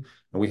industry,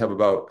 and we have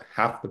about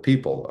half the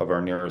people of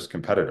our nearest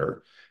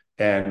competitor,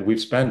 and we've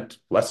spent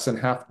less than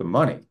half the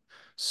money.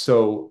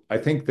 So I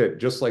think that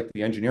just like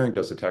the engineering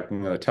does the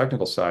technical on the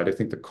technical side, I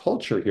think the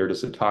culture here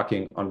does the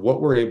talking on what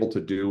we're able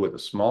to do with a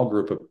small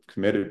group of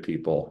committed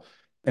people,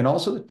 and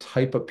also the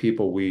type of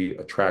people we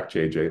attract,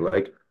 JJ.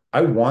 Like,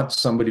 I want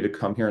somebody to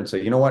come here and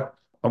say, you know what?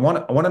 I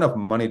want enough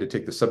money to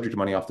take the subject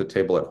money off the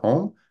table at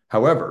home.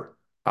 However,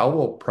 I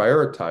will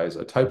prioritize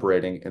a type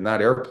rating in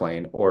that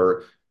airplane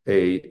or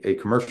a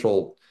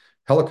commercial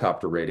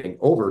helicopter rating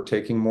over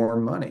taking more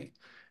money.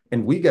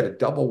 And we get a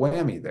double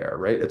whammy there,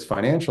 right? It's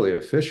financially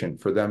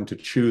efficient for them to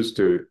choose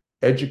to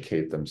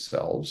educate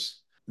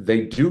themselves.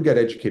 They do get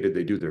educated,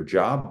 they do their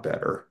job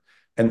better.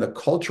 And the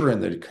culture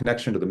and the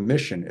connection to the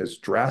mission is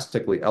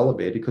drastically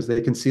elevated because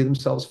they can see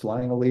themselves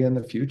flying Alia in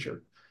the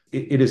future.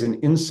 It is an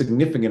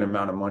insignificant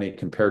amount of money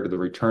compared to the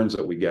returns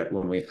that we get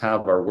when we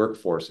have our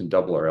workforce and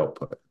double our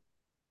output.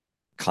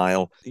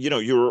 Kyle,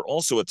 you're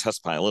also a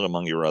test pilot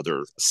among your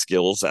other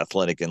skills,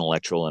 athletic,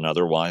 intellectual, and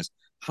otherwise.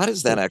 How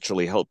does that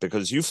actually help?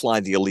 Because you fly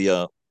the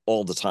Alia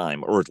all the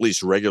time, or at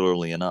least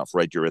regularly enough,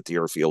 right? You're at the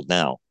airfield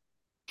now.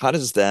 How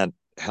does that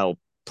help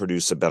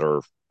produce a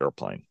better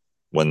airplane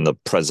when the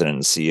president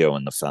and CEO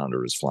and the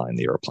founder is flying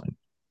the airplane?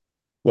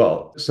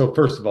 Well, so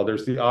first of all,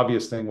 there's the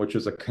obvious thing, which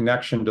is a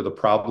connection to the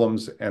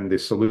problems and the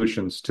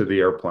solutions to the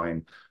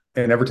airplane.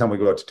 And every time we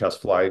go out to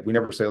test flight, we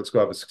never say, let's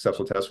go have a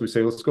successful test. We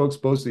say, let's go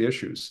expose the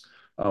issues.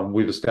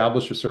 We've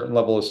established a certain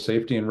level of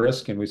safety and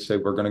risk, and we say,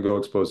 we're going to go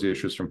expose the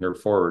issues from here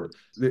forward.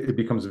 It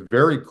becomes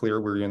very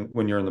clear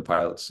when you're in the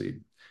pilot seat.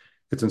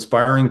 It's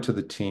inspiring to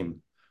the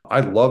team.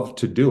 I love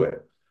to do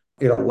it.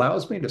 It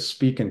allows me to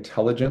speak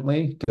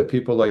intelligently to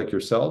people like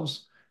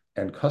yourselves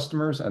and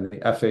customers and the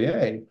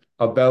FAA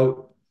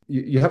about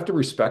you have to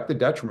respect the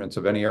detriments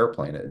of any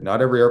airplane.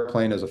 Not every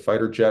airplane is a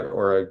fighter jet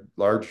or a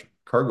large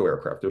cargo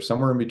aircraft. They're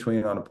somewhere in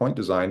between on a point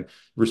design.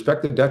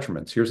 Respect the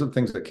detriments. Here's the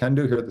things that can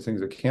do, here are the things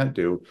that can't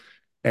do.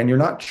 And you're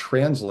not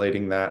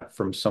translating that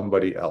from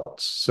somebody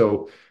else.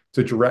 So it's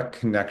a direct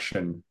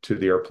connection to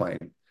the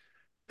airplane.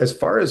 As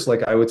far as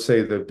I would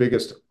say the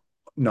biggest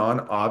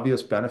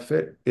non-obvious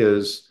benefit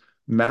is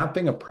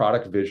mapping a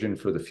product vision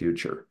for the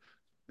future.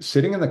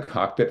 Sitting in the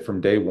cockpit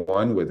from day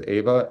one with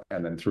Ava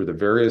and then through the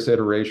various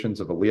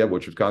iterations of Alia,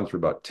 which have gone through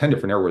about 10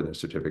 different airworthiness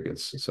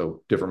certificates.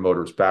 So different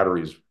motors,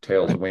 batteries,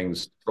 tails,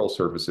 wings, control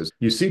surfaces.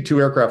 You see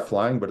 2 aircraft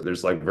flying, but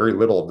there's very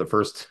little of the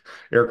first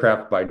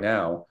aircraft by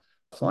now.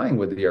 Flying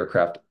with the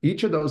aircraft,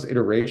 each of those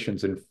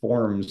iterations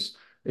informs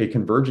a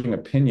converging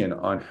opinion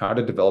on how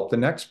to develop the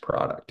next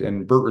product.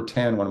 And Burt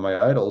Rutan, one of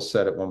my idols,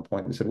 said at one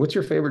point, he said, "What's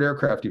your favorite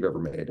aircraft you've ever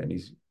made?" And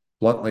he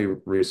bluntly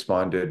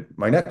responded,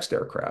 "My next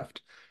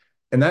aircraft."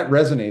 And that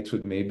resonates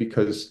with me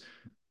because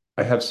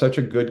I have such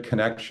a good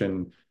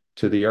connection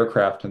to the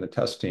aircraft and the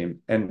test team.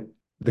 And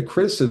the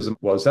criticism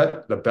was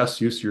that the best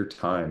use of your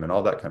time and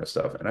all that kind of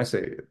stuff. And I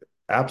say,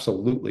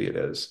 absolutely it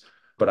is.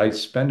 But I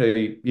spend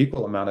a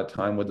equal amount of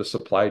time with the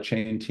supply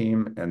chain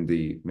team and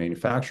the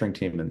manufacturing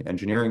team and the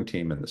engineering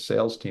team and the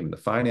sales team and the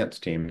finance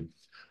team,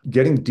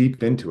 getting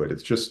deep into it.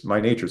 It's just my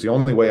nature. It's the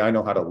only way I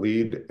know how to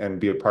lead and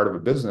be a part of a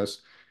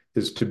business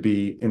is to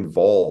be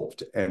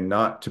involved and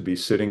not to be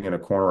sitting in a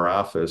corner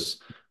office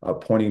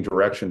pointing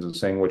directions and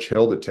saying which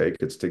hill to take.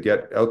 It's to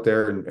get out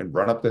there and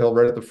run up the hill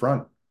right at the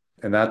front.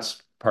 And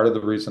that's part of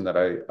the reason that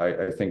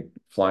I think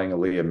flying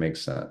Alia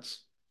makes sense.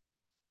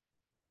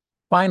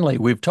 Finally,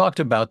 we've talked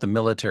about the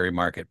military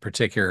market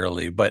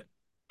particularly, but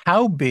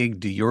how big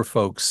do your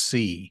folks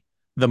see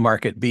the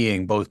market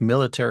being, both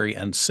military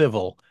and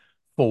civil,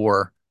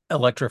 for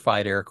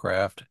electrified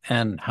aircraft?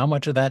 And how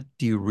much of that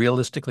do you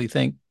realistically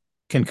think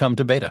can come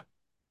to Beta?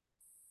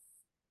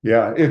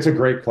 Yeah, it's a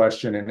great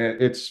question, and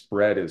its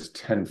spread is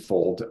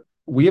tenfold.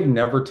 We have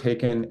never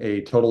taken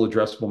a total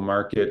addressable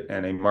market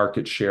and a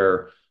market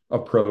share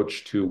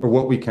approach to or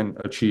what we can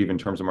achieve in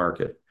terms of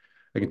market.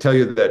 I can tell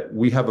you that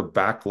we have a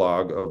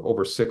backlog of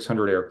over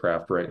 600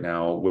 aircraft right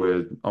now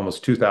with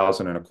almost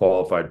 2,000 in a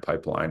qualified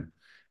pipeline,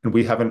 and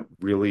we haven't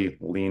really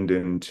leaned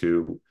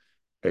into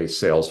a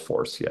sales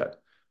force yet.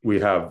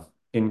 We have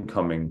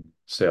incoming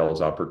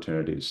sales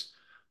opportunities.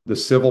 The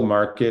civil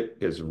market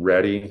is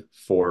ready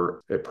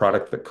for a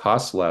product that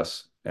costs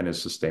less and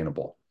is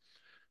sustainable.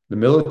 The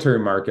military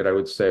market, I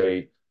would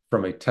say,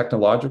 from a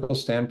technological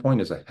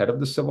standpoint, is ahead of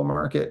the civil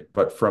market,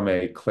 but from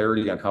a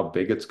clarity on how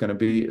big it's going to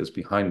be is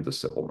behind the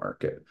civil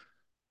market.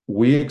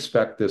 We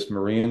expect this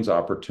Marines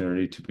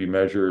opportunity to be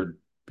measured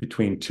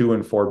between $2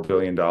 and $4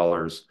 billion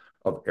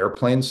of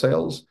airplane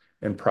sales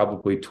and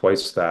probably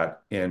twice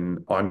that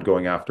in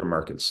ongoing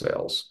aftermarket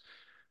sales.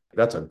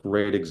 That's a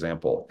great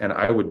example. And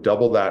I would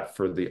double that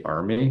for the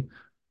Army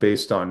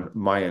based on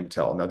my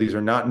intel. Now, these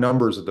are not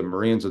numbers that the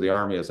Marines or the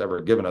Army has ever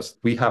given us.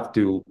 We have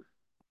to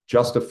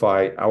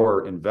justify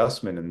our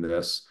investment in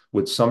this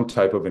with some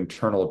type of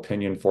internal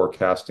opinion,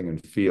 forecasting,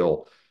 and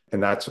feel.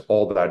 And that's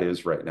all that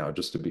is right now,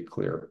 just to be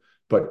clear.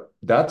 But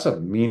that's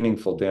a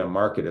meaningful damn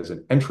market as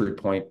an entry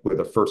point with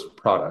a first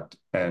product.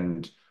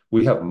 And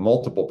we have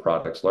multiple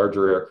products,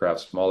 larger aircraft,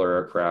 smaller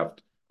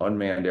aircraft,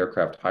 unmanned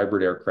aircraft,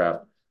 hybrid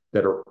aircraft,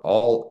 that are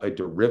all a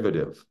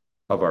derivative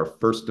of our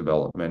first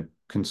development,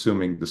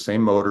 consuming the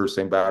same motors,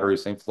 same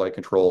batteries, same flight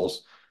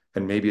controls,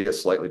 and maybe a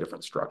slightly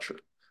different structure.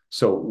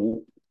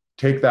 So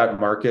take that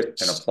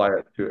market and apply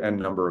it to n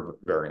number of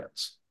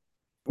variants.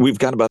 We've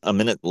got about a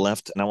minute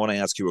left, and I want to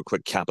ask you a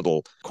quick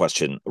capital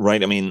question,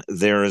 right? I mean,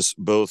 there's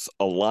both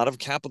a lot of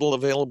capital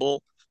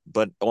available,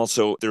 but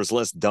also there's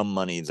less dumb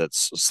money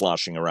that's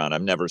sloshing around.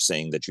 I'm never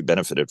saying that you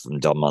benefited from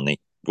dumb money.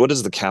 What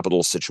does the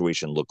capital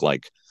situation look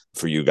like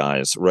for you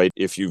guys, right?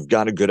 If you've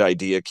got a good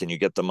idea, can you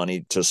get the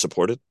money to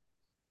support it?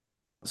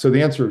 So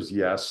the answer is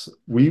yes.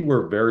 We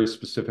were very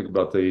specific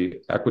about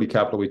the equity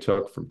capital we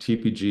took from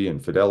TPG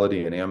and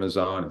Fidelity and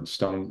Amazon and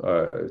Stone,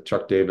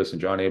 Chuck Davis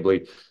and John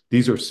Abley.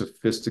 These are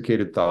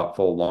sophisticated,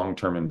 thoughtful,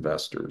 long-term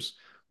investors.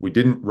 We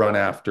didn't run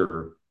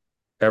after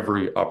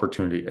every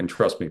opportunity. And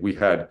trust me, we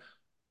had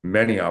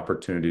many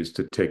opportunities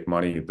to take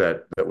money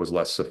that was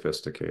less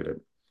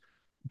sophisticated.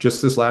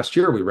 Just this last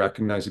year, we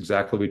recognized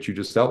exactly what you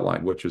just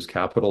outlined, which is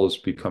capital is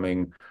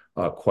becoming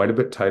quite a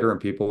bit tighter and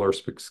people are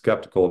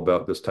skeptical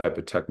about this type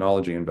of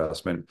technology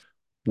investment.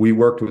 We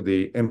worked with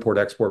the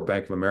Import-Export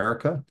Bank of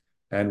America,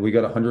 and we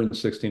got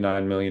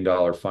 $169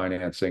 million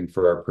financing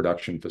for our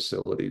production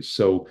facilities.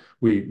 So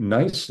we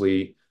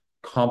nicely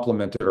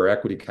complemented our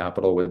equity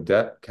capital with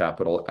debt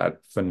capital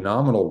at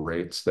phenomenal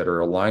rates that are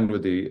aligned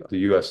with the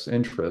U.S.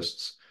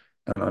 interests.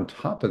 And on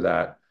top of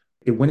that,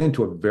 it went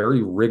into a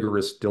very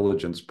rigorous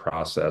diligence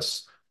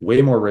process,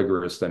 way more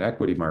rigorous than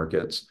equity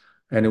markets.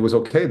 And it was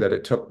okay that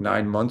it took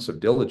 9 months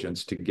of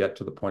diligence to get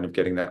to the point of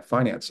getting that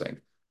financing.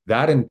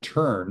 That in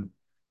turn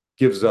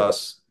gives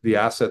us the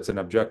assets and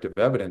objective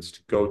evidence to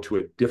go to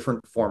a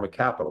different form of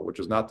capital, which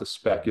is not the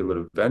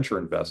speculative venture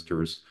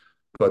investors,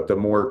 but the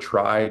more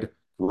tried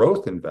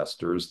growth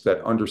investors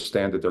that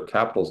understand that their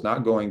capital is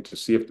not going to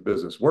see if the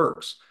business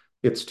works,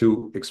 it's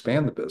to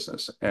expand the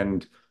business.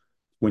 And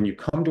when you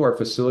come to our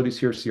facilities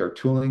here, see our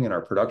tooling and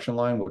our production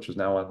line, which is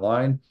now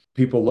online,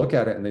 people look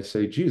at it and they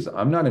say, geez,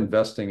 I'm not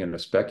investing in a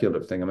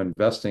speculative thing. I'm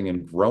investing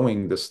in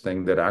growing this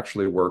thing that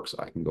actually works.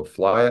 I can go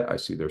fly it. I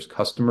see there's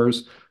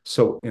customers.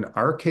 So in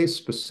our case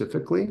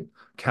specifically,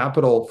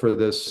 capital for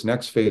this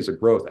next phase of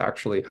growth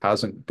actually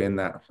hasn't been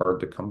that hard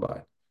to come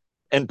by.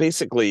 And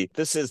basically,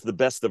 this is the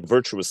best of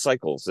virtuous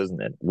cycles,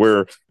 isn't it?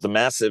 Where the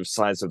massive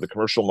size of the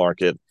commercial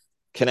market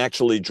can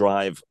actually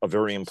drive a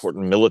very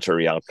important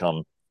military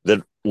outcome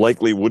that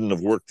likely wouldn't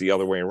have worked the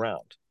other way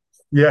around.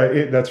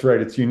 Yeah, that's right.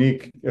 It's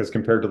unique as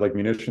compared to like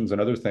munitions and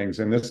other things.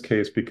 In this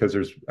case, because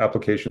there's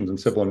applications in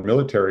civil and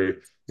military,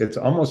 it's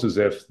almost as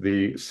if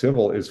the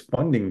civil is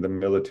funding the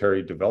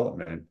military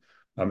development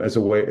as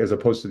a way, as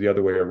opposed to the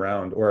other way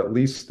around, or at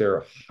least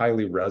they're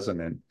highly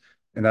resonant.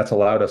 And that's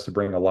allowed us to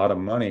bring a lot of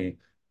money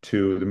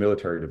to the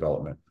military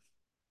development.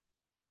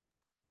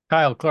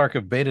 Kyle Clark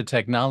of Beta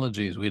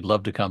Technologies, we'd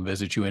love to come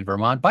visit you in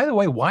Vermont. By the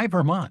way, why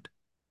Vermont?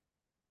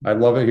 I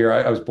love it here.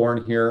 I was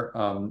born here.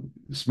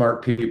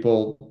 Smart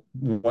people,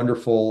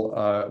 wonderful,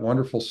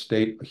 wonderful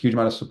state, a huge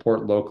amount of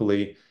support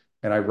locally.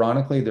 And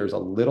ironically, there's a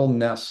little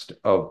nest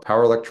of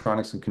power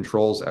electronics and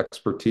controls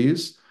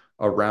expertise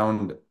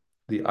around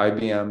the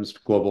IBM's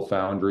Global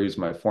Foundries,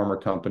 my former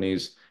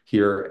companies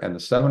here, and the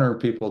 700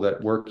 people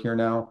that work here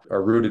now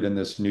are rooted in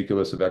this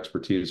nucleus of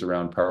expertise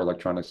around power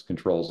electronics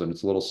controls. And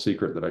it's a little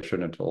secret that I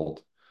shouldn't have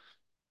told.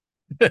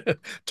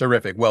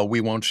 Terrific. Well,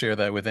 we won't share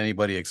that with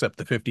anybody except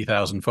the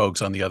 50,000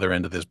 folks on the other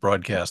end of this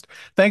broadcast.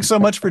 Thanks so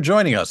much for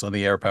joining us on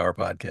the Air Power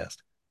Podcast.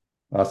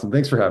 Awesome.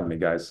 Thanks for having me,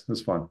 guys. It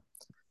was fun.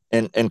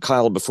 And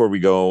Kyle, before we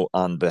go,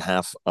 on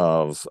behalf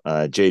of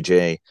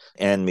JJ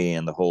and me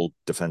and the whole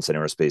defense and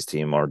aerospace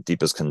team, our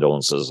deepest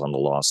condolences on the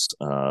loss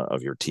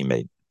of your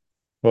teammate.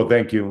 Well,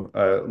 thank you.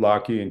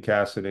 Lockie and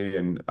Cassidy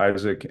and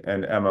Isaac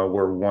and Emma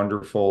were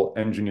wonderful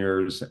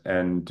engineers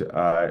and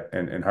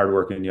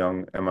hardworking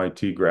young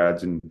MIT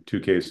grads in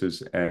two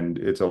cases, and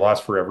it's a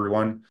loss for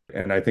everyone.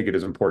 And I think it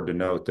is important to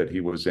note that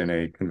he was in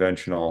a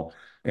conventional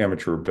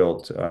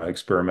amateur-built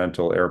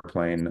experimental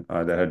airplane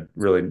that had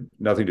really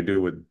nothing to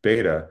do with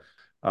Beta.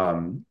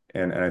 And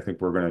I think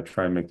we're going to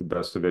try and make the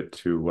best of it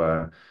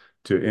to,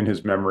 in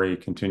his memory,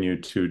 continue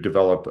to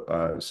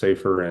develop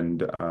safer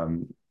and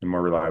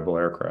more reliable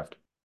aircraft.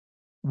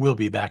 We'll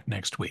be back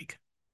next week.